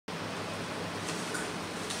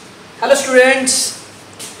Hello students,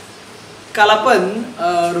 काल आपण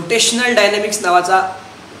rotational dynamics नावाचा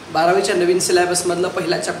 12वीच्या नवीन सिलेबस मधला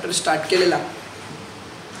पहिला चॅप्टर स्टार्ट केलेला.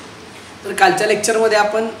 तर कालच्या लेक्चरमध्ये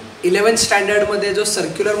आपण 11th स्टँडर्डमध्ये जो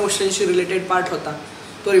सर्क्युलर मोशनशी रिलेटेड पार्ट होता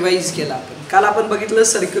तो रिवाइज केला. काल आपण बघितलं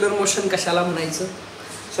सर्क्युलर मोशन कशाला म्हणायचं,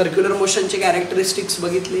 सर्क्युलर मोशनचे कॅरेक्टरिस्टिक्स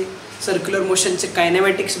बघितले, सर्क्युलर मोशनचे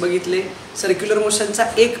कायनेमॅटिक्स बघितले, सर्क्युलर मोशनचा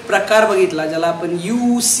एक प्रकार बघितला ज्याला आपण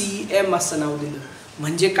UCM असं नाव दिलं.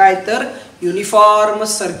 म्हणजे काय तर युनिफॉर्म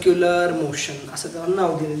सर्क्युलर मोशन असं त्याला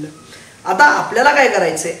नाव दिलेलं. आता आपल्याला काय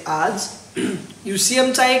करायचंय, आज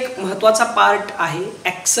UCMचा एक महत्त्वाचा पार्ट आहे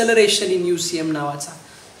ॲक्सेलरेशन इन UCM नावाचा.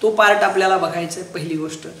 तो पार्ट आपल्याला बघायचा आहे पहिली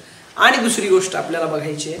गोष्ट. आणि दुसरी गोष्ट आपल्याला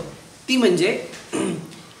बघायची आहे ती म्हणजे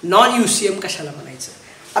नॉन UCM कशाला म्हणायचं.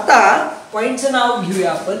 आता पॉइंटचं नाव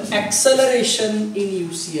घेऊया आपण ॲक्सेलरेशन इन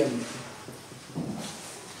UCM.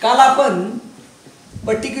 काल आपण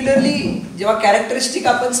पर्टिक्युलरली जेव्हा कॅरेक्टरिस्टिक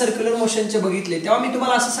आपण सर्क्युलर मोशनचे बघितले तेव्हा मी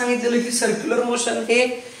तुम्हाला असं सांगितलेलं की सर्क्युलर मोशन हे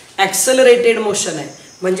ॲक्सेलरेटेड मोशन आहे.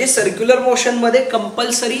 म्हणजे सर्क्युलर मोशन मध्ये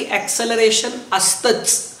कंपल्सरी ॲक्सेलरेशन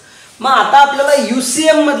असतंच. मग आता आपल्याला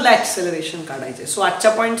UCM मधलं ॲक्सेलरेशन काढायचंय. सो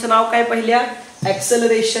आजच्या पॉइंटचं नाव काय, पहिल्या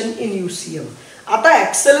ॲक्सेलरेशन इन UCM. आता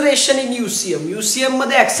ॲक्सेलरेशन इन UCM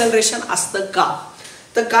मध्ये ॲक्सेलरेशन असतं का,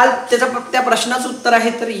 तर काल त्या प्रश्नाचं उत्तर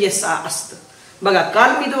आहे तर येस असतं. बघा,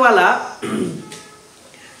 काल मी तुम्हाला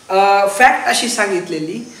फॅक्ट अशी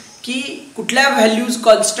सांगितलेली की कुठल्या व्हॅल्यूज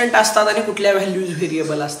कॉन्स्टंट असतात आणि कुठल्या व्हॅल्यूज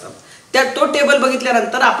व्हेरिएबल असतात. तो टेबल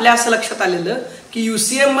बघितल्यानंतर आपल्या असं लक्षात आलेलं की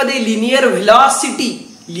UCM मध्ये लिनियर व्हेलॉसिटी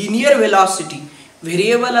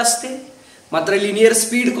व्हेरिएबल असते, मात्र लिनियर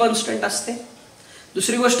स्पीड कॉन्स्टंट असते.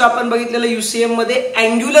 दुसरी गोष्ट आपण बघितलेलं UCM मध्ये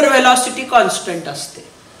अँग्युलर व्हेलॉसिटी कॉन्स्टंट असते.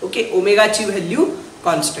 ओके, ओमेगाची व्हॅल्यू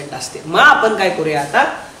कॉन्स्टंट असते. मग आपण काय करूया, आता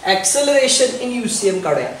ॲक्सेलरेशन इन UCM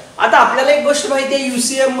काढूया. आता आपल्याला एक गोष्ट माहिती आहे,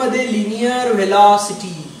 UCM मध्ये लिनियर व्हेलॉसिटी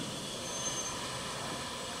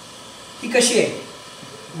ही कशी आहे,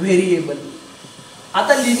 व्हेरिएबल.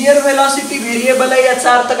 आता लिनियर व्हेलॉसिटी व्हेरिएबल आहे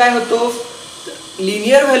याचा अर्थ काय होतो,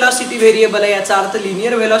 लिनियर व्हेलॉसिटी व्हेरिएबल आहे याचा अर्थ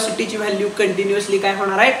लिनियर व्हेलॉसिटीची व्हॅल्यू कंटिन्युअसली काय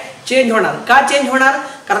होणार आहे, चेंज होणार. का चेंज होणार,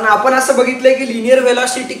 कारण आपण असं बघितलंय की लिनियर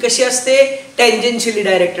व्हेलॉसिटी कशी असते, टँजेन्शियली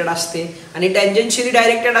डायरेक्टेड असते. आणि टँजेन्शियली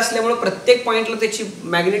डायरेक्टेड असल्यामुळे प्रत्येक पॉइंटला त्याची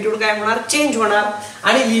मॅग्निट्यूड काय होणार, चेंज होणार.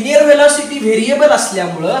 आणि लिनियर व्हेलॉसिटी व्हेरिएबल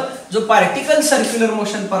असल्यामुळं जो पार्टिकल सर्क्युलर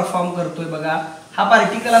मोशन परफॉर्म करतोय, बघा हा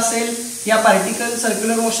पार्टिकल असेल, या पार्टिकल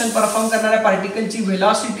सर्क्युलर मोशन परफॉर्म करणाऱ्या पार्टिकलची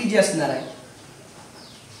व्हेलॉसिटी जी असणार आहे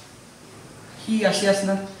ही अशी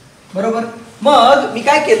असणार, बरोबर. मग मी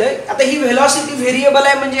काय केलंय, आता ही व्हेलॉसिटी व्हेरिएबल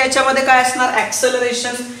आहे म्हणजे याच्यामध्ये काय असणार,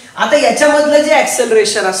 ॲक्सेलरेशन. आता याच्यामधलं जे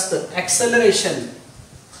ॲक्सेलरेशन असतं, acceleration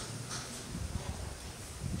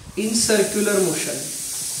in circular motion,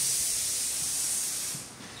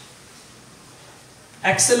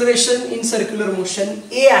 acceleration in circular motion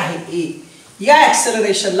ए आहे. ए या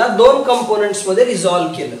ॲक्सेलरेशनला दोन कंपोनेंट्स मध्ये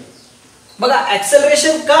रिझॉल्व्ह केलं. बघा,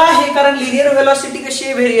 ॲक्सेलरेशन का आहे, कारण लिनियर व्हेलॉसिटी कशी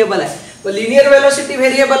आहे, व्हेरिएबल आहे. लिनियर व्हेलॉसिटी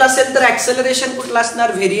व्हेरिएबल असेल तर ॲक्सेलरेशन कुठलं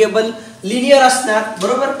असणार, व्हेरिएबल लिनियर असणार,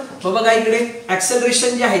 बरोबर. मग बघा इकडे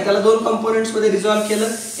ॲक्सेलरेशन जे आहे त्याला दोन कंपोनेंट्स मध्ये रिझॉल्व्ह केलं.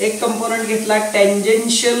 एक कंपोनेंट घेतला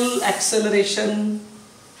टँजेन्शियल ॲक्सेलरेशन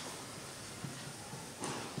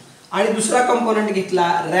आणि दुसरा कंपोनेंट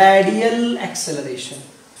घेतला रॅडियल ॲक्सेलरेशन.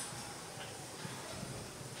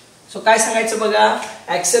 सो काय सांगायचं बघा,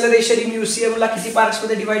 ॲक्सेलरेशन इन UCM ला किती पार्ट्स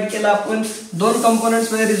मध्ये डिवाइड केलं आपण, दोन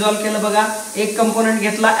कंपोनेंट्स मध्ये रिझॉल्व्ह केलं. बघा, एक कंपोनेंट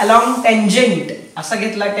घेतला अलॉंग टँजेंट, असा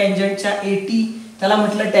घेतला टँजेंटच्या AT, त्याला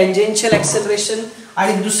म्हटलं टँजेन्शियल ॲक्सेलरेशन.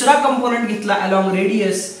 आणि दुसरा कंपोनेंट घेतला अलॉंग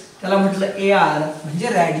रेडियस, त्याला म्हटलं AR म्हणजे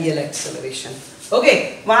रॅडियल ॲक्सेलरेशन.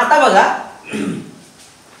 ओके, मग आता बघा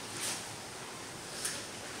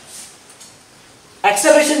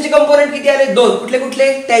ॲक्सेलरेशनचे कंपोनेंट किती आले, दोन. कुठले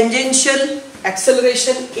कुठले, टँजेन्शियल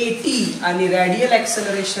ॲक्सेलरेशन AT आणि रॅडियल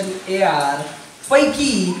ॲक्सेलरेशन AR.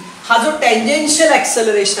 पैकी हा जो टँजेन्शियल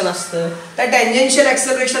ॲक्सेलरेशन असतं त्या टँजेन्शियल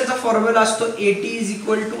ॲक्सेलरेशनचा फॉर्म्युला असतो AT =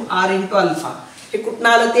 R × अल्फा. हे कुठं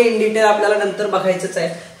आलं ते इन डिटेल आपल्याला नंतर बघायचंच आहे.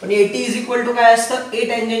 पण AT = काय असतं, A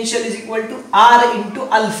tangential = R ×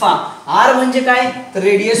 alpha. R म्हणजे काय,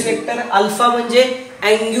 रेडियस वेक्टर, अल्फा म्हणजे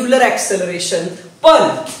अँग्युलर ॲक्सेलरेशन. पण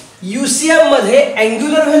UCM मध्ये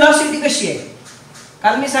अँग्युलर व्हेलॉसिटी कशी आहे,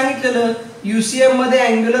 काल मी सांगितलेलं UCM मध्ये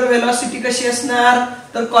अँग्युलर व्हेलॉसिटी कशी असणार,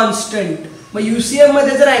 तर कॉन्स्टंट. मग UCM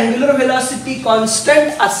मध्ये जर अँग्युलर व्हेलॉसिटी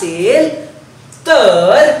कॉन्स्टंट असेल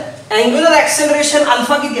तर अँग्युलर ॲक्सेलरेशन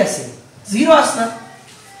अल्फा किती असेल, 0 असणार,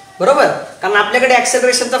 बरोबर. कारण आपल्याकडे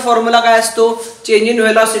ॲक्सेलरेशनचा फॉर्म्युला काय असतो, change in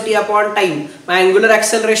velocity upon time. मग अँग्युलर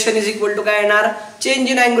ॲक्सेलरेशन = काय येणार, change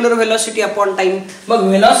in angular velocity upon time. मग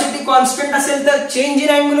व्हेलॉसिटी कॉन्स्टंट असेल तर चेंज इन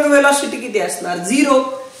अँग्युलर व्हेलॉसिटी किती असणार, 0.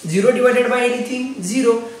 0 डिवायडेड बाय एनिथिंग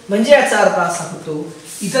 0. म्हणजे याचा अर्थ असा होतो,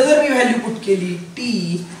 इथं जर मी व्हॅल्यू पुट केली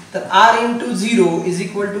टी, तर r into 0 is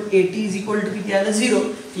equal to at is equal to किती आलं 0.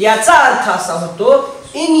 याचा अर्थ असा होतो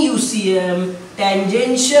in UCM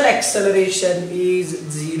tangential acceleration is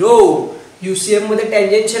 0. UCM मध्ये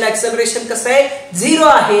टँजेन्शियल ऍक्सेलरेशन कसं आहे 0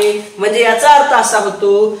 आहे. म्हणजे याचा अर्थ असा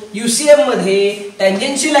होतो UCM मध्ये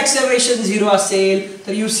टँजेन्शियल ऍक्सेलरेशन 0 असेल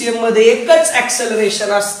तर UCM मध्ये एकच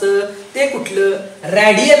ऍक्सेलरेशन असतं, ते कुठलं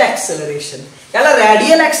रॅडियल ऍक्सेलरेशन. याला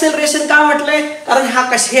रॅडियल ऍक्सेलरेशन का म्हटलंय, कारण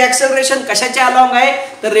हे ऍक्सेलरेशन कशाच्या अलॉंग आहे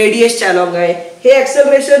तर रेडियसच्या अलॉंग आहे. हे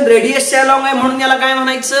ऍक्सेलरेशन रेडियसच्या अलॉंग आहे म्हणून याला काय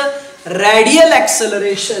म्हणायचं रॅडियल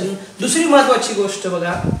ऍक्सेलरेशन. दुसरी महत्वाची गोष्ट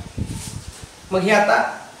बघा, मग हे आता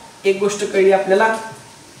एक गोष्ट कळली आपल्याला,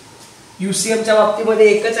 UCM च्या बाबतीमध्ये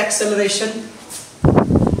एकच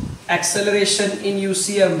ऍक्सेलरेशन इन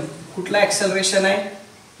UCM कुठला ऍक्सेलरेशन आहे,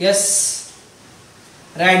 यस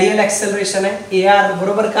रॅडियल ऍक्सेलरेशन आहे AR.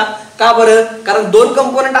 बरोबर का बरं, कारण दोन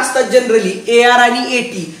कंपोनेंट असतात जनरली AR आणि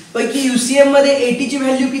AT पैकी. UCM मध्ये AT ची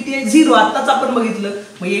व्हॅल्यू किती आहे 0, आताच आपण बघितलं.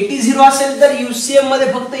 मग AT 0 असेल तर UCM मध्ये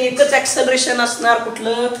फक्त एकच ऍक्सेलरेशन असणार,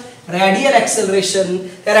 कुठलं रॅडियल ऍक्सेलरेशन.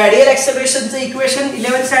 त्या रॅडियल ऍक्सेलरेशनचं इक्वेशन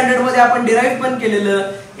 11th स्टँडर्ड मध्ये आपण डिराइव्ह पण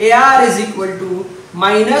केलेलं, AR is equal to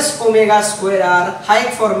minus omega square R. हा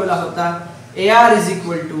एक फॉर्म्युला होता. AR is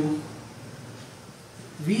equal to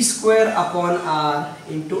V square upon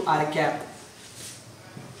R into R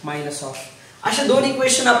cap minus of. असे दोन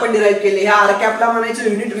इक्वेशन आपण डिराइव्ह केले. ह्या R कॅपला म्हणायचं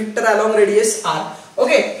unit vector along radius R.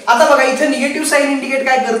 Okay, आता बघा इथे निगेटिव्ह साइन इंडिकेट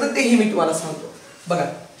काय करतं तेही मी तुम्हाला सांगतो. बघा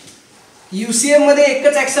UCM मध्ये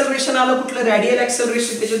एकच ऍक्सेलरेशन आलं, कुठलं रॅडियल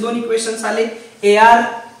ऍक्सेलरेशन. त्याचे दोन इक्वेशन्स आले, AR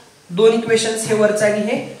दोन इक्वेशन्स, हे वरचे आणि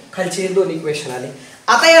हे खालचे दोन इक्वेशन आले.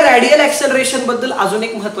 आता या रॅडियल ऍक्सेलरेशन बद्दल अजून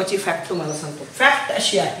एक महत्वाची फॅक्ट तुम्हाला सांगतो. फॅक्ट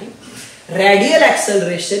अशी आहे, रॅडियल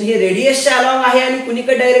ऍक्सेलरेशन हे रेडियसच्या अलॉंग आहे आणि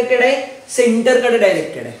कुणीकडे डायरेक्टेड आहे सेंटरकडे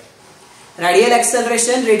डायरेक्टेड आहे. रॅडियल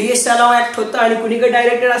ऍक्सेलरेशन रेडियसच्या अलॉंग ऍक्ट होतं आणि कुणीकडे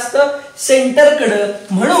डायरेक्टेड असतं सेंटरकडे.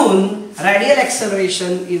 म्हणून radial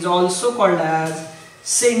acceleration is also called as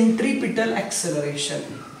centripetal acceleration.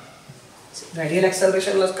 Radial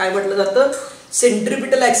ऍक्सेलरेशनला काय म्हटलं जातं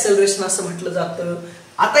सेंट्रिपिटल ऍक्सेलरेशन असं म्हटलं जातं.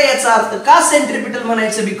 आता याचा अर्थ का सेंट्रिपिटल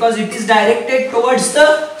म्हणायचं, because it is directed towards the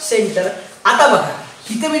centre. आता बघा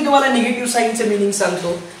इथे मी तुम्हाला निगेटिव्ह साइनचं मिनिंग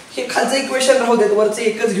सांगतो. हे खालचं इक्वेशन राहू देत, वरचे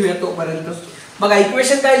एकच घेऊया तोपर्यंत. बघा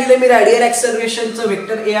इक्वेशन काय लिहिलंय मी, radial ऍक्सेलरेशनचं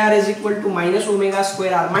vector AR is equal to minus omega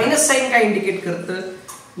square R. Minus sign काय इंडिकेट करतं,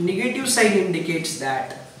 negative sign indicates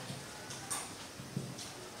that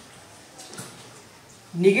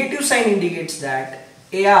negative sign indicates that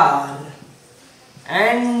AR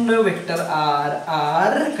and vector R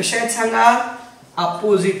are कशा आहेत सांगा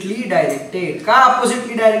अपोजिटली डायरेक्टेड. का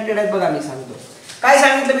अपोजिटली डायरेक्टेड आहेत बघा मी सांगतो. काय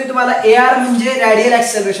सांगितलं मी तुम्हाला, AR म्हणजे रॅडियल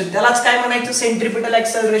ऍक्सेलरेशन, त्यालाच काय म्हणायचं सेंट्रिपिटल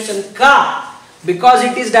ऍक्सेलरेशन. का, because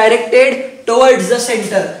it is directed towards the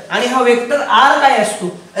centre. आणि हा वेक्टर R काय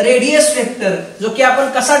असतो रेडियस वेक्टर, जो की आपण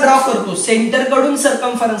कसा ड्रॉ करतो सेंटर कडून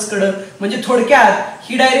सर्कम्फरन्स कडे. म्हणजे थोडक्यात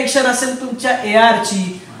ही डायरेक्शन असेल तुमच्या AR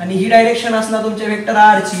ची आणि ही डायरेक्शन असणार तुमच्या वेक्टर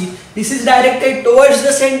R ची. दिस is directed towards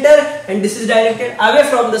the centre and this is directed away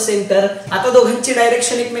from the centre. आता दोघांची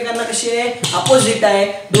डायरेक्शन एकमेकांना कशी आहे अपोजिट आहे.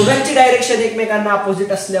 दोघांची डायरेक्शन एकमेकांना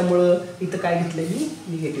अपोजिट असल्यामुळं इथं काय घेतलंय मी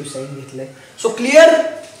निगेटिव्ह साइन घेतलंय. सो क्लिअर,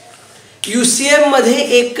 UCM मध्ये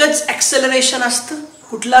एकच ऍक्सेलरेशन असतं.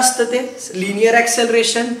 कुठलं असतं ते लिनियर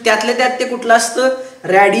ऍक्सेलरेशन. त्यातल्या त्यात ते कुठलं असतं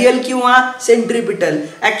रॅडियल किंवा सेंट्रिपिटल.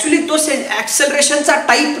 ऍक्च्युली तो ऍक्सेलरेशनचा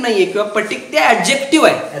टाईप नाहीये किंवा ते ऍडजेक्टिव्ह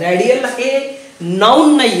आहे. रॅडियल हे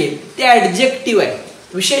नाउन नाहीये, ते ऍडजेक्टिव्ह आहे.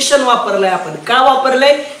 विशेषण वापरलंय आपण. का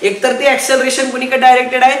वापरलंय, एकतर ते ऍक्सेलरेशन कुणीकडे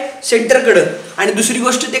डायरेक्टेड आहे सेंटरकडे आणि दुसरी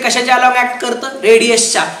गोष्ट ते कशाच्या अलॉंग ऍक्ट करतं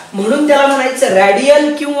रेडियसच्या, म्हणून त्याला म्हणायचं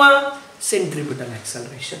रॅडियल किंवा सेंट्रिपिटल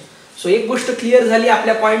ऍक्सेलरेशन. सो एक गोष्ट क्लिअर झाली.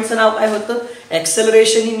 आपल्या पॉइंटचं नाव काय होतं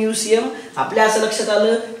ऍक्सेलरेशन इन UCM. आपल्या असं लक्षात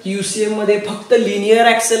आलं की UCM मध्ये फक्त लिनियर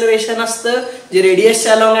ऍक्सेलरेशन असतं जे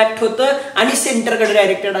रेडियसच्या अलॉंग ऍक्ट होतं आणि सेंटरकडे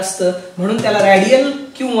डायरेक्टेड असतं, म्हणून त्याला रॅडियल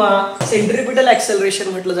किंवा सेंट्रिपिटल ऍक्सेलरेशन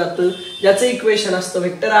म्हटलं जातं. ज्याचं इक्वेशन असतं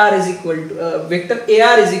vector AR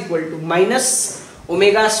is equal to minus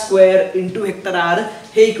omega square into vector R.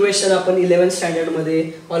 हे इक्वेशन आपण 11th स्टँडर्ड मध्ये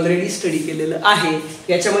ऑलरेडी स्टडी केलेलं आहे.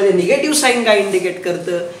 याच्यामध्ये निगेटिव्ह साइन काय इंडिकेट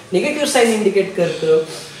करतं, निगेटिव्ह साइन इंडिकेट करतं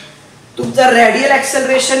तुमचा रॅडियल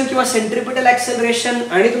ऍक्सेलरेशन किंवा सेंट्रिपिटल ऍक्सेलरेशन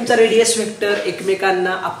आणि तुमचा रेडियस वेक्टर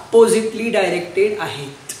एकमेकांना अपोजिटली डायरेक्टेड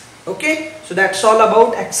आहेत. Okay, so that's all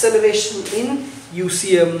about acceleration in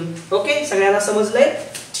UCM. Okay, सगळ्यांना समजलंय?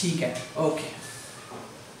 ठीक आहे. ओके,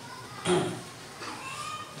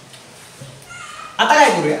 आता काय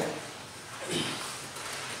करूया,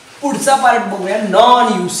 पुढचा पार्ट बघूया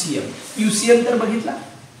नॉन UCM. UCM तर बघितला,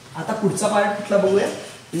 आता पुढचा पार्ट कुठला बघूया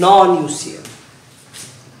नॉन UCM.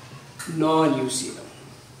 नॉन युसीएम.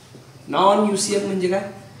 नॉन युसीएम म्हणजे काय?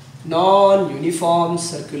 Non uniform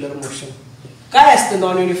circular motion. काय असतं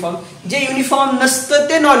नॉन युनिफॉर्म? जे युनिफॉर्म नसतं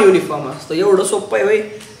ते नॉन युनिफॉर्म असतं. एवढं सोपं आहे होय.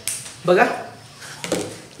 बघा,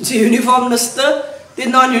 जे युनिफॉर्म नसतं ते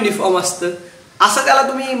नॉन युनिफॉर्म असतं असं त्याला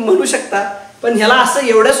तुम्ही म्हणू शकता. पण ह्याला असं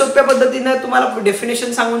एवढ्या सोप्या पद्धतीनं तुम्हाला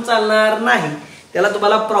डेफिनेशन सांगून चालणार नाही. त्याला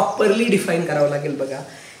तुम्हाला प्रॉपरली डिफाईन करावं लागेल. बघा,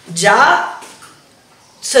 ज्या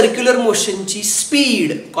सर्क्युलर मोशनची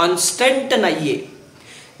स्पीड कॉन्स्टंट नाहीये,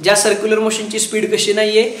 ज्या सर्क्युलर मोशनची स्पीड कशी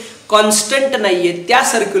नाहीये, कॉन्स्टंट नाहीये, त्या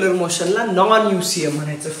सर्क्युलर मोशनला नॉन युसीएम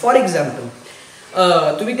म्हणायचं. फॉर एक्झाम्पल,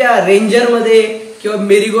 तुम्ही त्या रेंजरमध्ये किंवा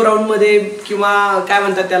मेरीगो राऊंडमध्ये किंवा काय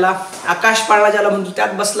म्हणतात त्याला, आकाश पाळणा ज्याला म्हणतो,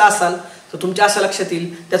 त्यात बसला असाल तर तुमच्या असं लक्षात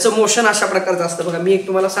येईल त्याचं मोशन अशा प्रकारचं असतं. बघा, मी एक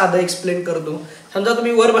तुम्हाला साधं एक्सप्लेन करतो. समजा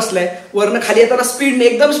तुम्ही वर बसलाय, वरनं खाली येताना स्पीडने,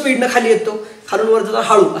 एकदम स्पीडनं खाली येतो, खालून वर जातो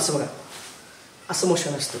हळू, असं बघा, असं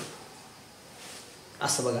मोशन असतं.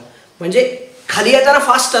 असं बघा, म्हणजे खाली येताना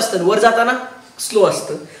फास्ट असतं, वर जाताना स्लो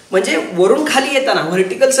असतं. म्हणजे वरून खाली येताना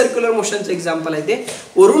व्हर्टिकल सर्क्युलर मोशनचं एक्झाम्पल आहे ते.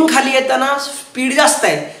 वरून खाली येताना स्पीड जास्त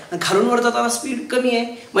आहे आणि खालून वर जाताना स्पीड कमी आहे.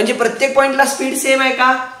 म्हणजे प्रत्येक पॉइंटला स्पीड सेम आहे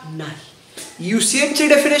का? नाही. युसीएमची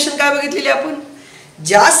डेफिनेशन काय बघितलेली आपण?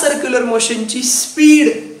 ज्या सर्क्युलर मोशनची स्पीड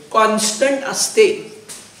कॉन्स्टंट असते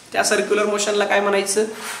त्या सर्क्युलर मोशनला काय म्हणायचं?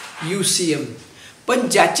 युसीएम. पण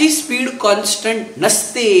ज्याची स्पीड कॉन्स्टंट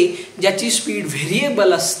नसते, ज्याची स्पीड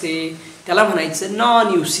व्हेरिएबल असते, त्याला म्हणायचं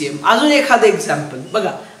नॉन युसीएम. अजून एखादं एक्झाम्पल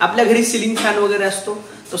बघा, आपल्या घरी सिलिंग फॅन वगैरे असतो.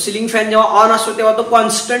 तो सिलिंग फॅन जेव्हा ऑन असतो तेव्हा तो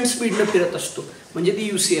कॉन्स्टंट स्पीडनं फिरत असतो, म्हणजे ती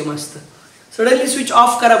युसीएम असतं. सडनली स्विच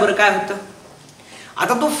ऑफ करा, बरं काय होतं?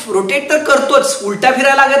 आता तो रोटेट तर करतोच, उलटा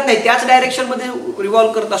फिरायला लागत नाही, त्याच डायरेक्शन मध्ये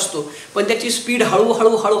रिव्हॉल्व करत असतो, पण त्याची स्पीड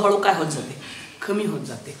हळूहळू हळूहळू काय होत जाते? कमी होत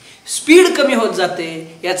जाते. स्पीड कमी होत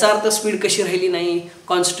जाते याचा अर्थ स्पीड कशी राहिली नाही?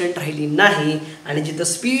 कॉन्स्टंट राहिली नाही. आणि जिथं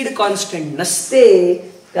स्पीड कॉन्स्टंट नसते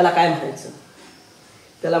त्याला काय म्हणायचं?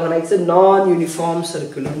 त्याला म्हणायचं नॉन युनिफॉर्म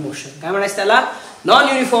सर्क्युलर मोशन. काय म्हणायचं त्याला? Non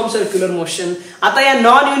uniform circular motion. आता या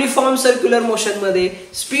नॉन युनिफॉर्म सर्क्युलर मोशन मध्ये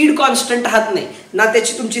स्पीड कॉन्स्टंट राहत नाही ना,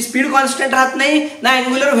 त्याची तुमची स्पीड कॉन्स्टंट राहत नाही ना,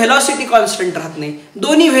 अँग्युलर व्हेलॉसिटी कॉन्स्टंट राहत नाही.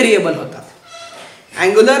 दोन्ही व्हेरिएबल होतात.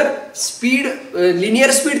 अँग्युलर स्पीड,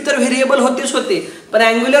 लिनियर स्पीड तर व्हेरिएबल होतेच होते, पण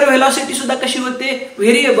अँग्युलर व्हेलॉसिटी सुद्धा कशी होते?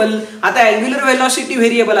 व्हेरिएबल. आता अँग्युलर व्हेलॉसिटी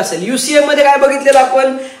व्हेरिएबल असेल, युसीएम मध्ये काय बघितलेलं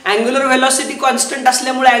आपण? अँग्युलर व्हेलॉसिटी कॉन्स्टंट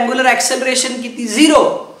असल्यामुळे अँग्युलर ऍक्सेलरेशन किती? 0.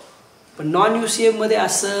 पण नॉन युसीएम मध्ये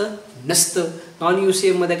असं नसतं. नॉन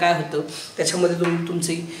युसीएम मध्ये काय होतं? त्याच्यामध्ये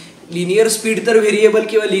तुमची लिनियर स्पीड तर व्हेरिएबल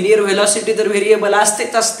किंवा लिनियर व्हेलॉसिटी तर व्हेरिएबल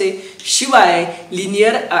असतेच असते, शिवाय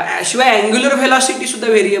अँग्युलर व्हेलॉसिटी सुद्धा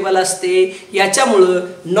व्हेरिएबल असते. याच्यामुळं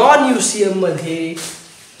नॉन युसीएम मध्ये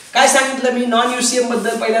काय सांगितलं मी? नॉन युसीएम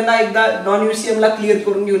बद्दल पहिल्यांदा एकदा नॉन युसीएम ला क्लिअर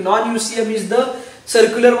करून घेऊ. Non युसीएम is the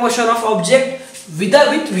circular motion of object with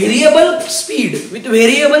variable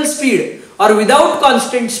speed और विदाउट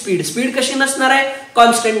कॉन्स्टंट स्पीड. स्पीड कशी नसणार आहे?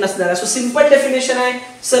 कॉन्स्टंट नसणार आहे. सो सिंपल डेफिनेशन आहे,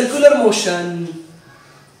 सर्क्युलर मोशन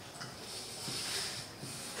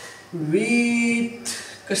विथ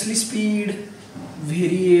कसली speed?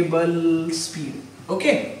 Variable speed.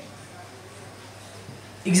 Okay.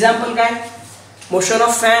 Example काय? Motion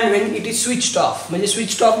of fan when it is switched off. म्हणजे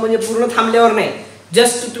स्विच्ड ऑफ म्हणजे पूर्ण थांबल्यावर नाही,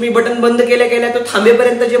 जस्ट तुम्ही बटन बंद केल्या तो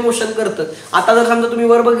थांबेपर्यंत जे मोशन करतं. आता जर समजा तुम्ही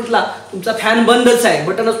वर बघितला, तुमचा फॅन बंदच आहे,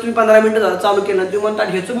 बटनच तुम्ही 15 मिनिटं चालू केलं, तुम्ही म्हणता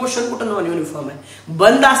ह्याचं मोशन कुठं नॉन युनिफॉर्म आहे?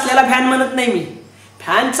 बंद असलेला फॅन म्हणत नाही मी,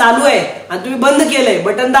 फॅन चालू आहे आणि तुम्ही बंद केलंय,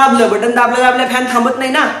 बटन दाबल्या फॅन थांबत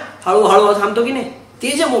नाही ना, हळूहळू थांबतो की नाही? ते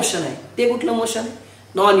जे मोशन आहे ते कुठलं मोशन आहे?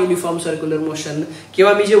 Non uniform circular motion.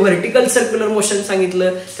 किंवा मी जे व्हर्टिकल सर्क्युलर मोशन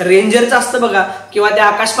सांगितलं, तर रेंजरचं असतं बघा, किंवा त्या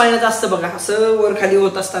आकाश पाळण्याचं असतं बघा, असं वर खाली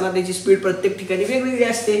होत असताना त्याची स्पीड प्रत्येक ठिकाणी वेगवेगळी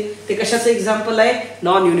असते. ते कशाचं एक्झाम्पल आहे?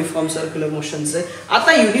 Non uniform circular मोशनचं.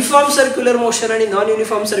 आता युनिफॉर्म सर्क्युलर मोशन आणि नॉन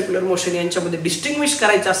युनिफॉर्म सर्क्युलर मोशन यांच्यामध्ये डिस्टिंग्विश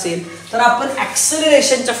करायचं असेल तर आपण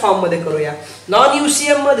ऍक्सेलरेशनच्या फॉर्म मध्ये करूया. नॉन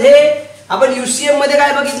युसीएम मध्ये आपण युसीएम मध्ये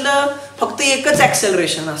काय बघितलं? फक्त एकच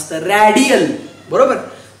ऍक्सेलरेशन असतं, रॅडियल, बरोबर.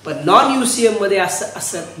 पण नॉन युसीएम मध्ये असं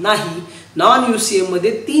असत नाही. नॉन युसीएम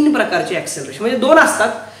मध्ये 3 प्रकारचे ऍक्सेलरेशन, म्हणजे 2 असतात,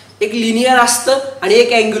 एक लिनियर असतं आणि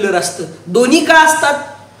एक अँग्युलर असतं. दोन्ही का असतात?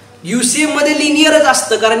 युसीएम मध्ये लिनियरच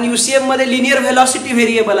असतं, कारण युसीएम मध्ये लिनियर व्हेलॉसिटी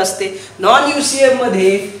व्हेरिएबल असते. नॉन युसीएम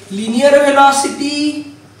मध्ये linear velocity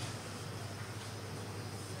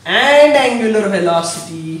and angular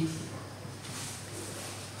velocity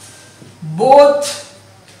both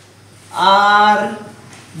R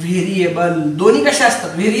variable. दोन्ही कशा असतात?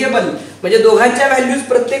 व्हेरिएबल. म्हणजे दोघांच्या व्हॅल्यूज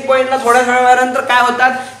प्रत्येक पॉइंटला थोड्या वेळानंतर काय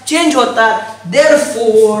होतात? चेंज होतात.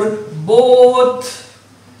 Therefore both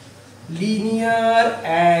linear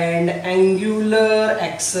and angular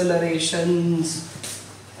ऍक्सेलरेशन्स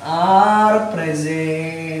R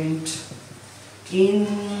present in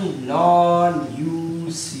non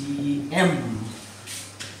UCM.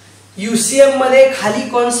 UCM में खाली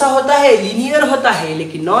कौन सा होता है? लीनियर होता है,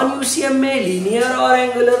 लेकिन नॉन यूसीएम में लीनियर और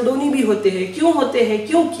एंगुलर दोनों भी होते हैं। क्यों होते हैं?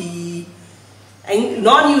 क्योंकि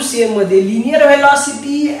नॉन यूसीएम मध्ये लीनियर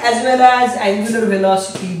वेलोसिटी एज वेल age angular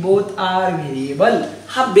velocity both R variable.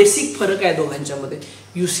 हा बेसिक फरक आहे दोघांच्या मध्ये,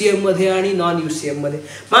 यूसीएम मध्ये आणि नॉन यूसीएम मध्ये।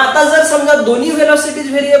 मग आता जर समजा दोन्ही वेलोसिटीज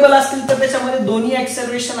व्हेरिएबल असतील तर त्याच्यामध्ये दोन्ही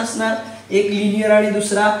एक्सेलरेशन असणार, एक लिनियर आणि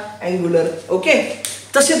दुसरा अँग्युलर। ओके,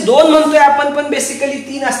 तसे दोन म्हणतोय आपण, पण बेसिकली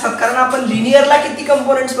तीन असतात, कारण आपण लिनियरला किती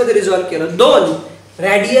कंपोनेंट्स मध्ये रिझॉल्व्ह केलं? दोन,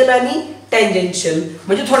 रॅडियल आणि टँजेन्शियल।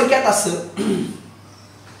 म्हणजे थोडक्यात असं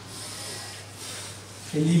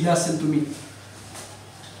हे लिहिलं असेल, तुम्ही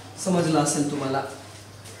समजलं असेल तुम्हाला।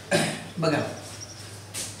 बघा,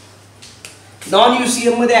 नॉन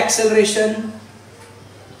यूसीएम मध्ये ऍक्सेलरेशन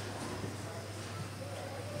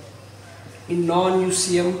इन नॉन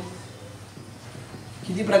यूसीएम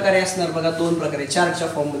किती प्रकारे असणार? बघा, दोन प्रकारे, चार्टच्या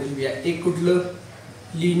फॉर्म मध्ये लिहूया। एक कुठलं?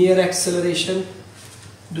 लिनियर ऍक्सेलरेशन,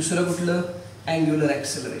 दुसरं कुठलं? Angular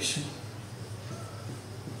acceleration.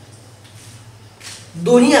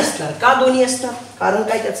 दोन्ही असणार। का दोन्ही असणार? कारण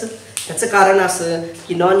काय त्याचं कारण असं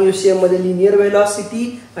की नॉन यूसीएम मध्ये लिनियर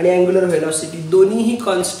वेलोसिटी आणि अँग्युलर वेलोसिटी दोन्हीही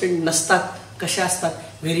कॉन्स्टंट नसतात। कशा असतात?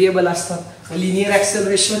 व्हेरिएबल असतात। लिनियर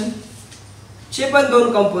ऍक्सेलरेशन चे पण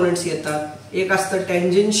दोन कंपोनेंट्स येतात, एक असतं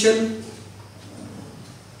टँजेन्शियल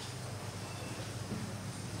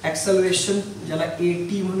ऍक्सेलरेशन ज्याला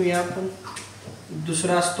एटी म्हणूया आपण,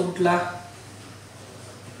 दुसरा असतो कुठला?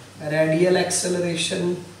 रॅडियल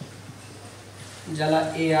ऍक्सेलरेशन ज्याला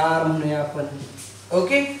AR म्हणूया आपण।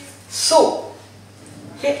 ओके, सो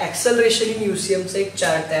हे ऍक्सेलरेशन इन यूसीएम चा एक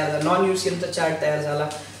चार्ट तयार झाला, नॉन यूसीएम चा चार्ट तयार झाला।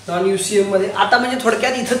 नॉन यूसीएम मध्ये आता म्हणजे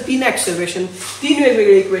थोडक्यात इथं तीन ऍक्सेलरेशन, तीन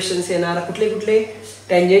वेगवेगळे इक्वेशन्स येणार। कुठले कुठले?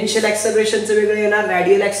 टँजेन्शियल ऍक्सेलरेशनचं वेगळं येणार,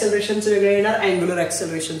 रॅडियल ऍक्सेलरेशनचं वेगळं येणार, अँग्युलर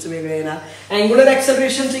ऍक्सेलरेशनचं वेगळं येणार। अँग्युलर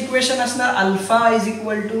ऍक्सेलरेशनचं इक्वेशन असणार alpha is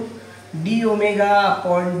equal to D omega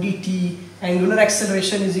upon dt। Angular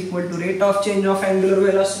acceleration is equal to rate of change of angular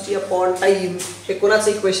velocity upon time. हे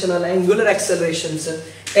कोणाचं इक्वेशन आलं? अँग्युलर ऍक्सेलरेशनचं।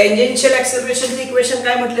 टँजेन्शियल ऍक्सेलरेशनचं इक्वेशन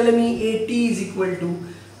काय म्हटलेलं मी? at is equal to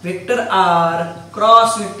vector r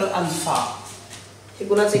cross vector alpha. हे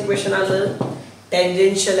कोणाचं equation आलं?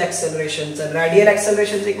 Tangential ऍक्सेलरेशनचं। Radial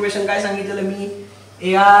ऍक्सेलरेशनचं equation काय सांगितलेलं मी?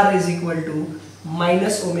 AR is equal to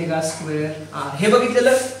minus omega square r। हे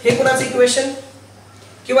बघितलेलं, हे कोणाचं इक्वेशन?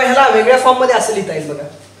 किंवा ह्याला वेगळ्या फॉर्म मध्ये असं लिहिता येईल बघा,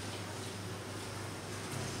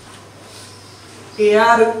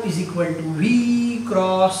 AR is equal to V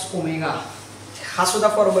cross omega. हा सुद्धा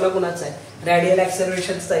फॉर्म्युला कोणाचा आहे? रॅडियल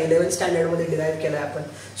ऍक्सेलरेशनचा 11th स्टँडर्ड मध्ये डिराइव्ह केलाय आपण।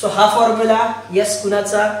 सो हा फॉर्म्युला यस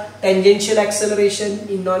कुणाचा? Tangential acceleration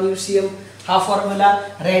in non UCM. हा formula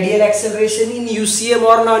radial acceleration in UCM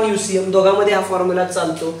और नॉन यूसीएम दोघांमध्ये हा फॉर्म्युला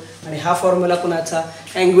चालतो। आणि हा फॉर्म्युला कुणाचा?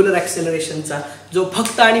 अँग्युलर ऍक्सेलरेशनचा, जो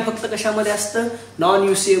फक्त आणि फक्त कशामध्ये असतं? नॉन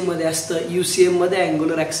यूसीएम मध्ये असतं। यूसीएम मध्ये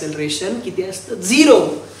अँग्युलर ऍक्सेलरेशन किती असतं? 0,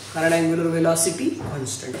 कारण अँग्युलर वेलोसिटी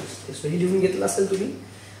कॉन्स्टंट असते। सो हे लिहून घेतलं असेल तुम्ही।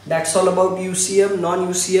 That's all about UCM, non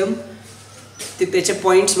UCM. त्याचे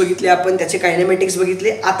पॉइंट्स बघितले आपण, त्याचे कायनेमॅटिक्स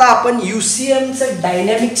बघितले। आता आपण यूसीएमचं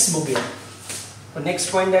डायनॅमिक्स बघूया।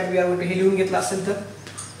 Next point that we R going to, हे लिहून घेतलं असेल तर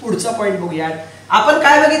पुढचा पॉइंट बघूया। आपण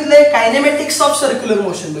काय बघितलंय? कायनेमॅटिक्स ऑफ सर्क्युलर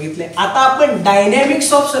मोशन बघितले। आता आपण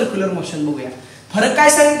डायनॅमिक्स ऑफ सर्क्युलर मोशन बघूया। फरक काय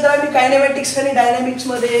सांगितलं मी कायनेमॅटिक्स आणि डायनॅमिक्स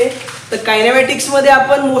मध्ये? तर कायनेमॅटिक्स मध्ये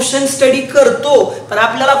आपण मोशन स्टडी करतो, पण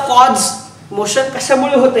आपल्याला कॉज मोशन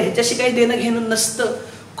कशामुळे होतं ह्याच्याशी काही देणं घेणं नसतं।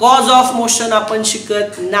 कॉज ऑफ मोशन आपण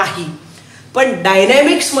शिकत नाही। पण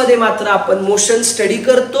डायनॅमिक्स मध्ये मात्र आपण मोशन स्टडी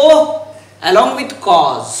करतो अलॉंग विथ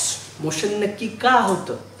कॉज। मोशन नक्की का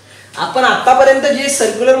होतं? आपण आतापर्यंत जे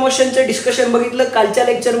सर्क्युलर मोशनचं डिस्कशन बघितलं कालच्या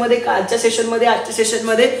लेक्चरमध्ये, कालच्या सेशनमध्ये, आजच्या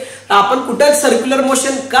सेशनमध्ये, आपण कुठंच सर्क्युलर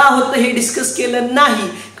मोशन का होतं हे डिस्कस केलं नाही,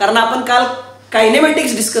 कारण आपण काल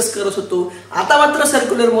कायनेमॅटिक्स डिस्कस करत होतो। आता मात्र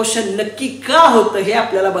सर्क्युलर मोशन नक्की का होतं हे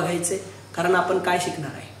आपल्याला बघायचंय, कारण आपण काय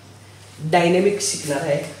शिकणार आहे? डायनॅमिक्स शिकणार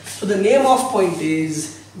आहे। So the name of point is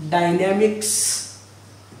dynamics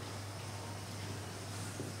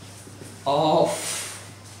of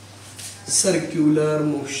circular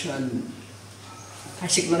motion. हा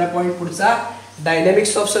शिकणारा पॉइंट पुढचा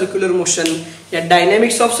डायनॅमिक्स ऑफ सर्क्युलर मोशन। या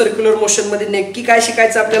डायनॅमिक्स ऑफ सर्क्युलर मोशन मध्ये नक्की काय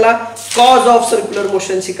शिकायचं आपल्याला? कॉज ऑफ सर्क्युलर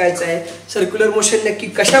मोशन शिकायचं आहे। सर्क्युलर मोशन नक्की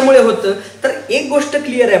कशामुळे होतं? तर एक गोष्ट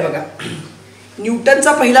क्लिअर आहे बघा,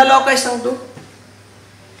 न्यूटनचा पहिला लॉ काय सांगतो?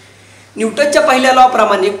 न्यूटनच्या पहिल्या लॉ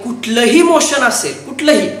प्रमाणे कुठलंही मोशन असेल,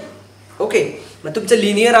 कुठलंही, ओके, मग तुमचं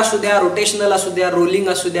लिनियर असू द्या, रोटेशनल असू द्या, रोलिंग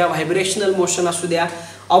असू द्या, व्हायब्रेशनल मोशन असू द्या,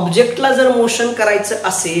 ऑब्जेक्टला जर मोशन करायचं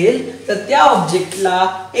असेल तर त्या ऑब्जेक्टला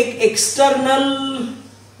एक एक्सटर्नल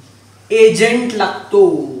एजंट लागतो।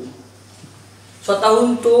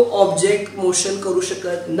 स्वतःहून तो ऑब्जेक्ट मोशन करू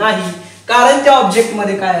शकत नाही, कारण त्या ऑब्जेक्ट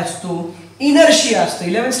मध्ये काय असतो, इनर्शिया असतो.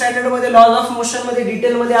 11th स्टँडर्ड मध्ये लॉज ऑफ मोशन मध्ये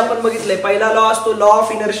डिटेल मध्ये आपण बघितलंय. पहिला लॉ असतो लॉ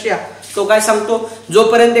ऑफ इनर्शिया. तो काय सांगतो,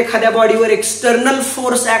 जोपर्यंत एखाद्या बॉडीवर एक्सटर्नल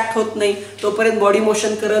फोर्स ऍक्ट होत नाही तोपर्यंत बॉडी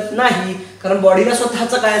मोशन करत नाही, कारण बॉडीला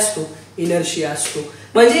स्वतःचा काय असतो, इनर्शिया असतो.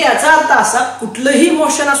 म्हणजे याचा अर्थ असा, कुठलंही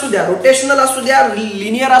मोशन असू द्या, रोटेशनल असू द्या,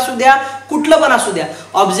 लिनियर असू द्या, कुठलं पण असू द्या,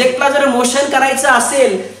 ऑब्जेक्टला जर मोशन करायचं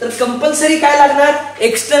असेल तर कंपल्सरी काय लागणार,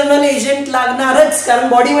 एक्सटर्नल एजंट लागणारच, कारण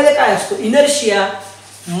बॉडीमध्ये काय असतो, इनर्शिया.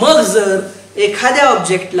 मग जर एखाद्या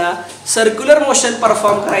ऑब्जेक्टला सर्क्युलर मोशन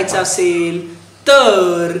परफॉर्म करायचं असेल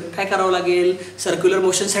तर काय करावं लागेल, सर्क्युलर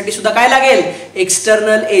मोशन साठी सुद्धा काय लागेल,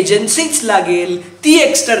 एक्सटर्नल एजन्सीच लागेल. ती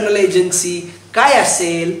एक्सटर्नल एजन्सी काय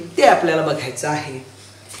असेल ते आपल्याला बघायचं आहे.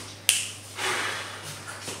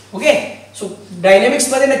 ओके, सो डायनेमिक्स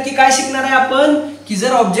मध्ये नक्की काय शिकणार आहे आपण, की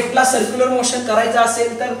जर ऑब्जेक्टला सर्क्युलर मोशन करायचं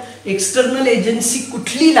असेल तर एक्सटर्नल एजन्सी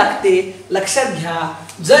कुठली लागते. लक्षात घ्या,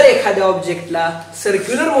 जर एखाद्या ऑब्जेक्टला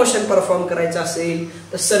सर्क्युलर मोशन परफॉर्म करायचं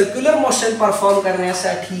असेल तर सर्क्युलर मोशन परफॉर्म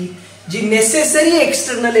करण्यासाठी जी नेसेसरी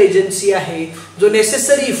एक्सटर्नल एजन्सी आहे, जो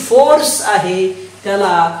नेसेसरी फोर्स आहे,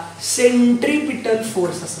 त्याला सेंट्रिपिटल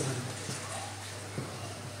फोर्स असं म्हणतात.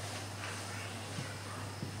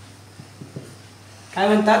 काय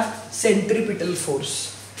म्हणतात, सेंट्रिपिटल फोर्स.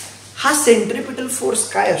 हा सेंट्रिपिटल फोर्स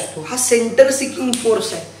काय असतो, हा सेंटर सिकिंग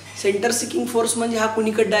फोर्स आहे. सेंटर सिकिंग फोर्स म्हणजे हा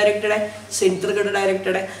कुणीकडे डायरेक्टेड आहे, सेंटरकडे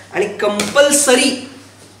डायरेक्टेड आहे, आणि कंपल्सरी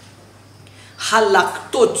हा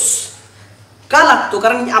लागतोच. का लागतो,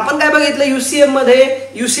 कारण आपण काय बघितलं, युसीएम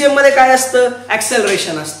मध्ये काय असतं,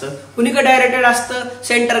 ऍक्सेलरेशन असतं. कुणीकडे डायरेक्टेड असतं,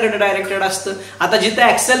 सेंटरकडे डायरेक्टेड असतं. आता जिथे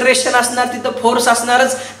ऍक्सेलरेशन असणार तिथं फोर्स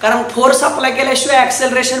असणारच, कारण फोर्स अप्लाय केल्याशिवाय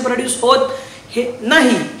ऍक्सेलरेशन प्रोड्यूस होत हे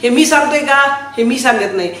नाही. हे मी सांगतोय का, हे मी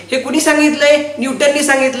सांगत नाही, हे कुणी सांगितलंय, न्यूटननी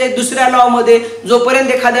सांगितलंय. दुसऱ्या लॉ मध्ये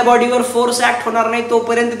जोपर्यंत एखाद्या बॉडीवर फोर्स ऍक्ट होणार नाही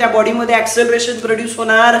तोपर्यंत त्या बॉडीमध्ये ऍक्सेलरेशन प्रोड्यूस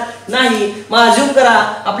होणार नाही. मग अज्यूम करा,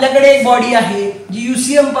 आपल्याकडे एक बॉडी आहे जी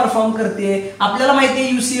युसीएम परफॉर्म करते. आपल्याला माहिती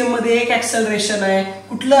आहे युसीएम मध्ये एक ऍक्सेलरेशन आहे.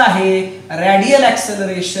 कुठलं आहे, रॅडियल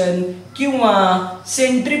ऍक्सेलरेशन किंवा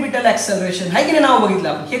सेंट्रिपिटल ऍक्सेलरेशन. आहे की नाही, नाव बघितलं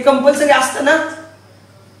आपण. हे कंपल्सरी असतं ना,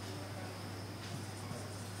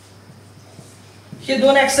 हे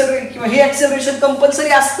दोन ऍक्सेलरेशन किंवा हे ऍक्सेलरेशन कंपल्सरी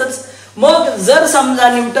असतंच. मग जर समजा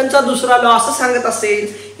न्यूटनचा दुसरा लॉ असं सांगत असेल,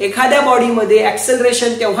 एखाद्या बॉडीमध्ये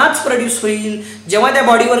ऍक्सेलरेशन तेव्हाच प्रोड्यूस होईल जेव्हा त्या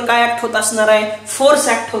बॉडीवर काय ऍक्ट होत असणार आहे, फोर्स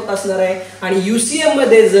ऍक्ट होत असणार आहे. आणि युसीएम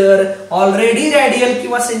मध्ये जर ऑलरेडी रॅडियल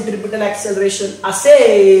किंवा सेंट्रिपिटल ऍक्सेलरेशन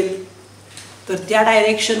असेल तर त्या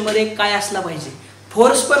डायरेक्शन मध्ये काय असला पाहिजे,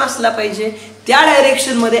 फोर्स पण असला पाहिजे. त्या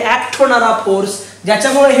डायरेक्शन मध्ये ऍक्ट होणारा फोर्स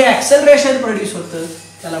ज्याच्यामुळे हे ऍक्सेलरेशन प्रोड्यूस होतं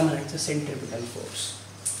त्याला म्हणायचं centripetal force.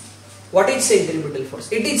 What is centripetal force?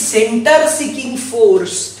 It is centre seeking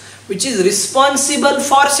force which is responsible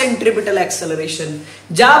for centripetal acceleration.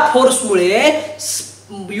 ज्या फोर्समुळे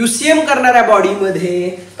युसीएम करणाऱ्या बॉडीमध्ये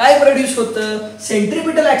काय प्रोड्यूस होतं,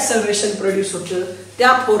 सेंट्रिपिटल ऍक्सेलरेशन प्रोड्यूस होतं,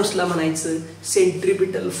 त्या फोर्सला म्हणायचं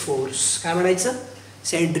सेंट्रिपिटल फोर्स. काय म्हणायचं,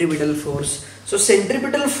 centripetal force. So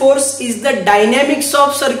centripetal force is the dynamics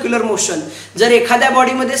of circular motion. जर एखाद्या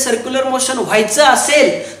बॉडीमध्ये सर्क्युलर मोशन व्हायचं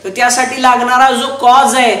असेल तर त्यासाठी लागणारा जो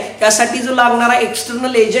कॉज आहे, त्यासाठी जो लागणारा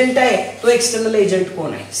एक्सटर्नल एजंट आहे, तो एक्सटर्नल एजंट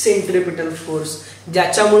कोण आहे, सेंट्रिपिटल फोर्स.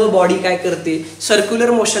 ज्याच्यामुळे बॉडी काय करते,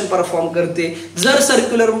 सर्क्युलर मोशन परफॉर्म करते. जर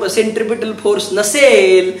सर्क्युलर सेंट्रिपिटल फोर्स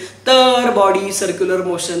नसेल तर बॉडी सर्क्युलर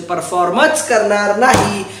मोशन परफॉर्मच करणार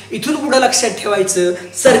नाही. इथून पुढे लक्षात ठेवायचं,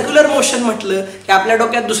 सर्क्युलर मोशन म्हटलं की आपल्या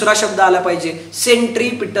डोक्यात दुसरा शब्द आला पाहिजे,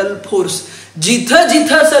 सेंट्रिपिटल फोर्स. जिथं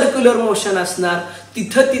जिथं सर्क्युलर मोशन असणार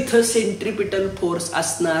तिथं तिथं सेंट्रिपिटल फोर्स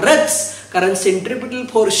असणारच, कारण सेंट्रिपिटल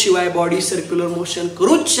फोर्स शिवाय बॉडी सर्क्युलर मोशन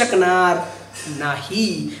करूच शकणार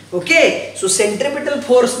नाही. ओके, सो सेंट्रिपिटल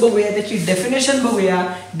फोर्स बघूया, त्याची डेफिनेशन बघूया.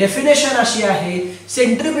 डेफिनेशन अशी आहे,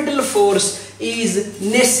 centripetal force is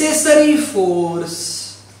necessary force.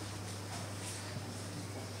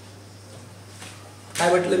 काय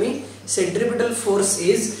म्हटलं मी, centripetal force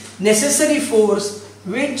is necessary force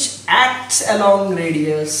which acts along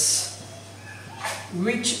radius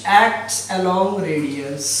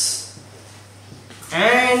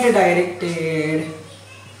and directed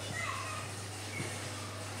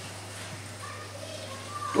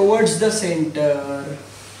towards the center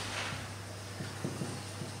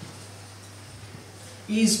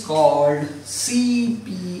is called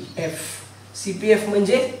CPF. CPF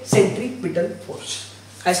म्हणजे सेंट्रिपिटल फोर्स.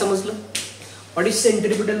 काय समजलं, व्हॉट इज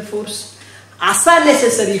सेंट्रिपिटल फोर्स? असा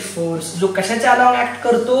necessary force जो कशाच्या alone act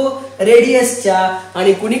करतो, रेडियसच्या,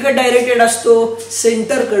 आणि कुणीकडे डायरेक्टेड असतो,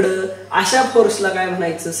 सेंटरकडं. अशा फोर्सला काय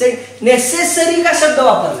म्हणायचं, नेसेसरी का शब्द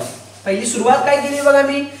वापरलाय. पहिली सुरुवात काय केली बघा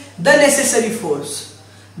मी, the necessary force.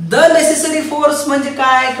 The necessary force म्हणजे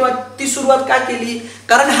काय किंवा ती सुरुवात का केली,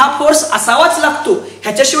 कारण हा फोर्स असावाच लागतो,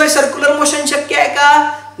 ह्याच्याशिवाय सर्क्युलर मोशन शक्य आहे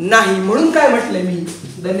का, नाही. म्हणून काय म्हटलंय मी,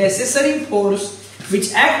 the necessary force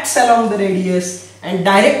which acts along the radius and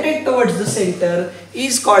directed towards the center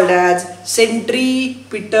is called as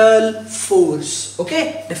centripetal force. Okay,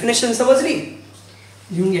 definition समजली,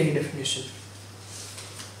 लिहून घ्या ही definition.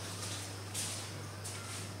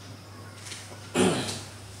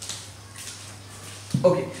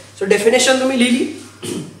 ओके, सो डेफिनेशन तुम्ही लिहिली.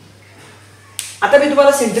 आता मी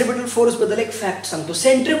तुम्हाला सेंट्रिपिटल फोर्स बद्दल एक फॅक्ट सांगतो.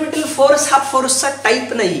 सेंट्रिपिटल फोर्स हा फोर्सचा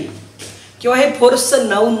टाईप नाहीये किंवा हे फोर्सचं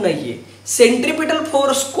नाऊन नाहीये. सेंट्रिपिटल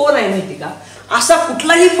फोर्स कोण आहे माहिती का, असा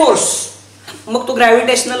कुठलाही फोर्स, मग तो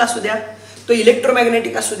ग्रॅव्हिटेशनल असू द्या, तो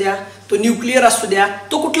इलेक्ट्रोमॅग्नेटिक असू द्या, तो न्यूक्लिअर असू द्या,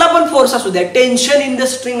 तो कुठला पण फोर्स असू द्या, टेन्शन इन द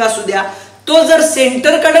स्ट्रिंग असू द्या, तो जर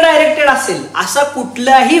सेंटरकडे डायरेक्टेड असेल, असा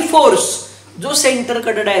कुठलाही फोर्स जो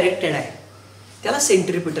सेंटरकडे डायरेक्टेड आहे त्याला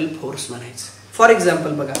सेंट्रिपिटल फोर्स म्हणायचं. फॉर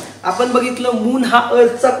एक्झाम्पल बघा, आपण बघितलं मून हा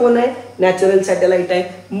अर्थचा कोण आहे, नॅचरल सॅटेलाइट आहे.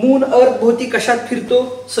 मून अर्थ भोवती कशात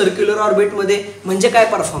फिरतो, सर्क्युलर ऑर्बिट मध्ये. म्हणजे काय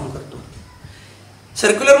परफॉर्म करतो,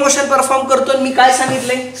 सर्क्युलर मोशन परफॉर्म करतो. मी काय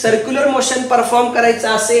सांगितलंय, सर्क्युलर मोशन परफॉर्म करायचं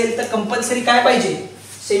असेल तर कंपल्सरी काय पाहिजे,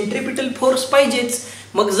 सेंट्रिपिटल फोर्स पाहिजेच.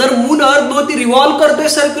 मग जर मून अर्थ भोवती रिव्हॉल्व करतोय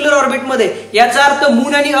सर्क्युलर ऑर्बिट मध्ये, याचा अर्थ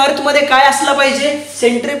मून आणि अर्थ मध्ये काय असला पाहिजे,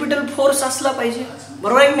 सेंट्रिपिटल फोर्स असला पाहिजे.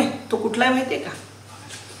 बरोबर आहे की नाही. तो कुठला आहे माहितीये का,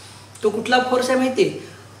 तो कुठला फोर्स आहे माहितीये,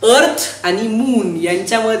 अर्थ आणि मून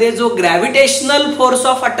यांच्यामध्ये जो ग्रॅव्हिटेशनल फोर्स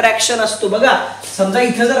ऑफ अट्रॅक्शन असतो बघा. समजा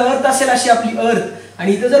इथं जर अर्थ असेल, अशी आपली अर्थ,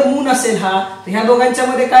 आणि इथं जर मून असेल हा, तर ह्या दोघांच्या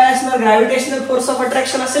मध्ये काय असणार, ग्रॅव्हिटेशनल फोर्स ऑफ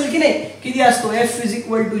अट्रॅक्शन असेल की नाही. किती असतो,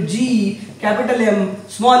 F=G capital M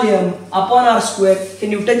small m upon r². हे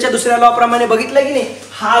न्यूटनच्या दुसऱ्या लॉ प्रमाणे बघितलं की नाही.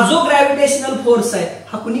 हा जो ग्रॅव्हिटेशनल फोर्स आहे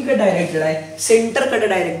हा कुणीकडे डायरेक्टेड आहे, सेंटरकडे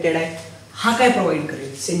डायरेक्टेड आहे. हा काय प्रोव्हाइड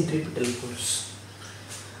करेल, centripetal force.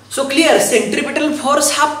 So clear, centripetal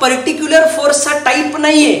force हा पर्टिक्युलर फोर्सचा टाईप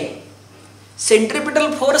नाहीये.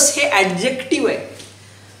 सेंट्रिपिटल फोर्स हे ऍडजेक्टिव्ह आहे.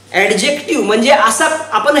 ऍडजेक्टिव्ह म्हणजे असा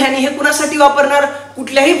आपण हे कुणासाठी वापरणार,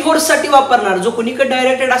 कुठल्याही फोर्ससाठी वापरणार जो कुणीकडे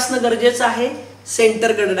डायरेक्टेड असणं गरजेचं आहे,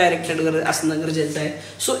 सेंटरकडे डायरेक्टेड असणं गरजेचं आहे.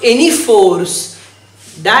 So any force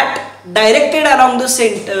that directed around the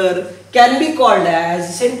centre can be called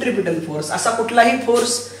as centripetal force. असा कुठलाही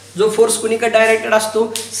फोर्स जो फोर्स कुणीकडे डायरेक्टेड असतो,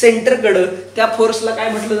 सेंटरकडे, त्या फोर्सला काय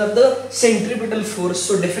म्हटलं जातं, सेंट्रिपिटल फोर्स.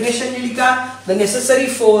 सो डेफिनेशन लिहिली का, the necessary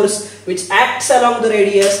force which acts along the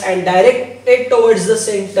radius and directed towards the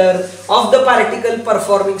centre of the particle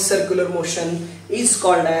performing circular motion is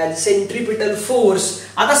called as centripetal force.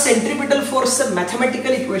 आता सेंट्रिपिटल फोर्सचं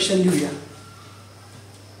मॅथमॅटिकल इक्वेशन लिहूया.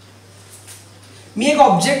 मी एक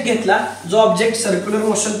object घेतला, जो object circular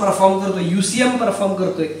motion perform करतोय, UCM perform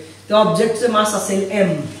करतोय, त्या ऑब्जेक्टचे मास असेल m.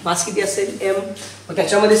 मास किती असेल, m. मग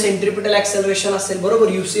त्याच्यामध्ये सेंट्रिपिटल ऍक्सेलरेशन असेल, बरोबर.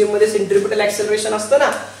 UCM मध्ये सेंट्रिपिटल ऍक्सेलरेशन असतं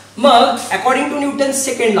ना. मग according to Newton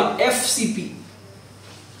second law, FCP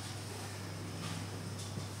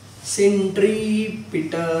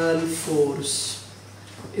centripetal force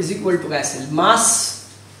is equal to काय असेल, मास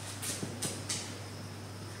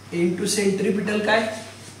इनटू सेंट्रिपिटल काय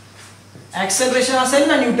ऍक्सेलरेशन असेल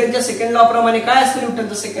ना. न्यूटनच्या सेकंड लॉ प्रमाणे काय असतं,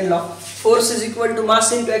 न्यूटनचा second law, force is equal to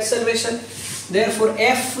mass into acceleration. Therefore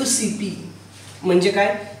FCP म्हणजे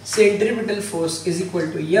काय, centripetal force is equal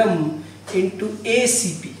to m into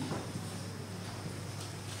ACP.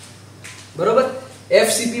 बरोबर.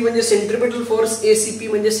 FCP म्हणजे सेंट्रिपिटल फोर्स, ACP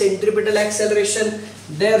म्हणजे centripetal acceleration.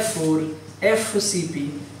 Therefore FCP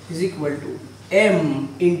is equal to m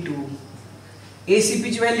into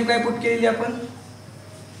ACP ची value काय put केलेली आपण,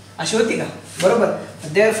 अशी होती का, बरोबर.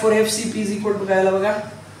 Therefore FCP is equal to काय आला बघा,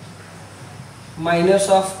 minus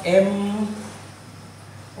of m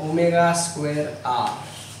omega square r.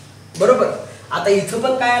 बरोबर. आता इथं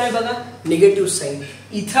पण काय आलंय बघा, निगेटिव्ह साईन.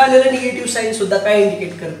 इथं आलेलं निगेटिव्ह साईन सुद्धा काय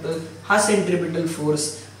इंडिकेट करतं, हा सेंट्रिपिटल फोर्स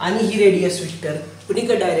आणि ही रेडियस वेक्टर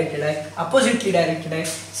कुणीकडे डायरेक्टेड आहे, अपोजिटली डायरेक्टेड आहे.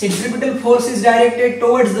 Centripetal force is directed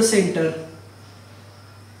towards the centre.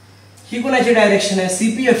 ही कोणाची डायरेक्शन आहे,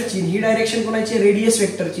 CPF ची. ही डायरेक्शन कोणाची, रेडियस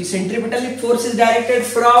वेक्टरची. Centripetal force is directed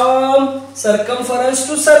from circumference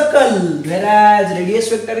to circle, whereas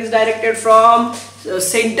radius vector is directed from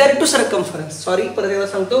centre to circumference. Sorry, परत एकदा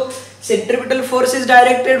सांगतो. Centripetal force is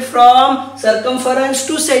directed from circumference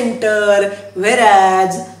to centre,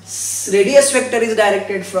 whereas radius vector is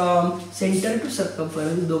directed from centre to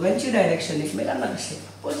circumference. दोघांची direction एकमेकांना कशी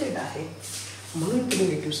opposite आहे, म्हणून तुम्ही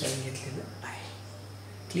negative sine घेतलेलं आहे.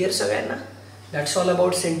 क्लिअर सगळ्यांना. That's all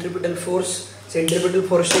about centripetal force. Centripetal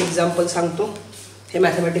फोर्सचे एक्झाम्पल सांगतो. हे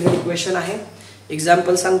मॅथमॅटिकल इक्वेशन आहे.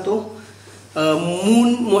 एक्झाम्पल सांगतो.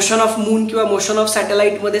 मून, मोशन ऑफ मून किंवा मोशन ऑफ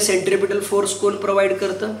सॅटेलाइट मध्ये सेंट्रिपिटल फोर्स कोण प्रोव्हाइड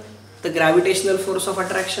करतं, तर ग्रॅव्हिटेशनल फोर्स ऑफ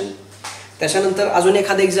अट्रॅक्शन. त्याच्यानंतर अजून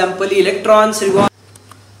एखादं example, electrons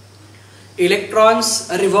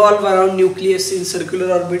revolve around nucleus in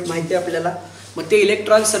circular orbit. माहिती आहे आपल्याला. मग ते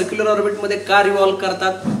इलेक्ट्रॉन सर्क्युलर ऑर्बिटमध्ये का रिव्हॉल्व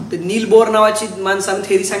करतात? तर नील बोर नावाची माणसानं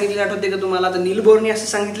थेरी सांगितली, आठवते का तुम्हाला? तर नील बोरने असं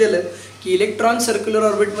सांगितलेलं की इलेक्ट्रॉन सर्क्युलर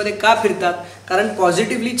ऑर्बिटमध्ये का फिरतात? कारण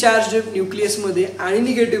पॉझिटिव्हली चार्ज न्यूक्लियसमध्ये आणि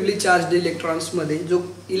निगेटिव्हली चार्ज इलेक्ट्रॉन्समध्ये जो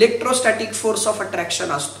इलेक्ट्रोस्टॅटिक फोर्स ऑफ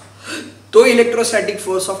अट्रॅक्शन असतो, तो इलेक्ट्रोस्टॅटिक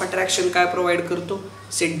फोर्स ऑफ अट्रॅक्शन काय प्रोव्हाइड करतो?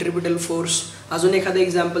 Centripetal force. अजून एखादं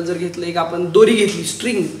एक्झाम्पल जर घेतलं, एक आपण दोरी घेतली,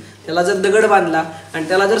 स्ट्रिंग, त्याला जर दगड बांधला आणि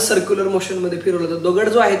त्याला जर सर्क्युलर मोशनमध्ये फिरवलं तर दगड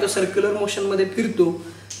जो आहे तो सर्क्युलर मोशनमध्ये फिरतो.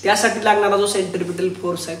 त्यासाठी लागणारा जो सेंट्रिपिटल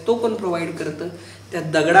फोर्स आहे तो कोण प्रोव्हाइड करतं?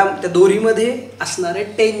 त्या दोरीमध्ये असणारे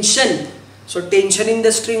tension. So tension in the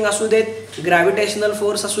string असू देत, ग्रॅव्हिटेशनल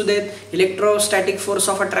फोर्स असू देत, इलेक्ट्रोस्टॅटिक फोर्स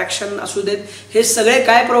ऑफ अट्रॅक्शन असू देत, हे सगळे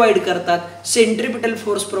काय प्रोव्हाइड करतात? सेंट्रिपिटल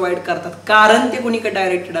फोर्स प्रोव्हाइड करतात. कारण ते कोणीकडे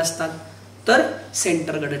डायरेक्टेड असतात? तर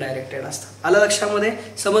सेंटरकडे डायरेक्टेड असतात. आलं लक्षामध्ये?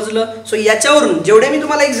 समजलं? सो याच्यावरून जेवढे मी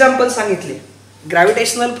तुम्हाला एक्झाम्पल सांगितले,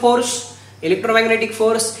 gravitational force, electromagnetic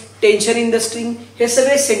force, tension in the string, हे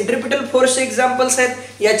सगळे सेंट्रिपिटल फोर्सचे एक्झाम्पल्स आहेत.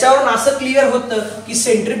 याच्यावरून असं क्लिअर होतं की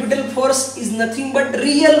centripetal force is nothing but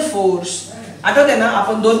real force. आठवते ना,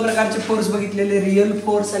 आपण दोन प्रकारचे फोर्स बघितलेले, रिअल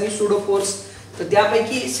फोर्स आणि सुडो फोर्स. तर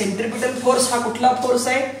त्यापैकी सेंट्रिपिटल फोर्स हा कुठला फोर्स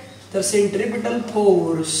आहे? तर centripetal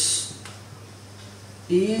force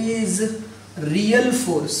is real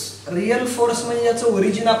force. Real force म्हणजे याचं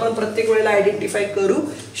ओरिजिन आपण प्रत्येक वेळेला आयडेंटिफाय करू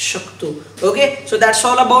शकतो. Okay, so that's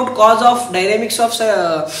all about cause of dynamics of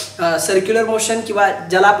circular motion, किंवा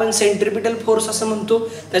ज्याला आपण सेंट्रिपिटल फोर्स असं म्हणतो,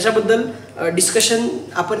 त्याच्याबद्दल डिस्कशन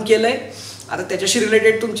आपण केलंय. आता त्याच्याशी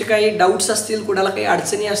रिलेटेड तुमचे काही डाऊट्स असतील, कुणाला काही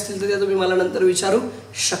अडचणी असतील तर त्या तुम्ही मला नंतर विचारू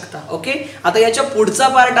शकता. ओके, आता याच्या पुढचा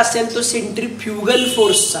पार्ट असेल तो सेंट्रिफ्युगल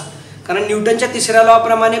फोर्सचा. कारण न्यूटनच्या तिसऱ्या लॉ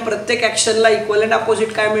प्रमाणे प्रत्येक ऍक्शनला इक्वल अँड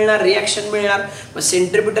अपोजिट काय मिळणार? रिॲक्शन मिळणार. मग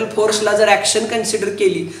सेंट्रिपिटल फोर्सला जर ऍक्शन कन्सिडर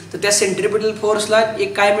केली तर त्या सेंट्रिपिटल फोर्सला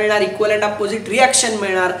एक काय मिळणार? इक्वल अँड अपोजिट रिॲक्शन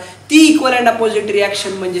मिळणार. ती इक्वल अँड अपोजिट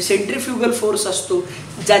रिॲक्शन म्हणजे सेंट्रिफ्युगल फोर्स असतो,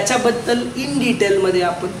 ज्याच्याबद्दल इन डिटेलमध्ये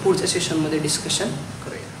आपण पुढच्या सेशनमध्ये डिस्कशन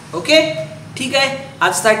करूया. ओके, ठीक आहे,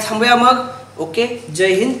 आज थांबूया मग. ओके,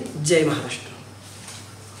 जय हिंद, जय महाराष्ट्र.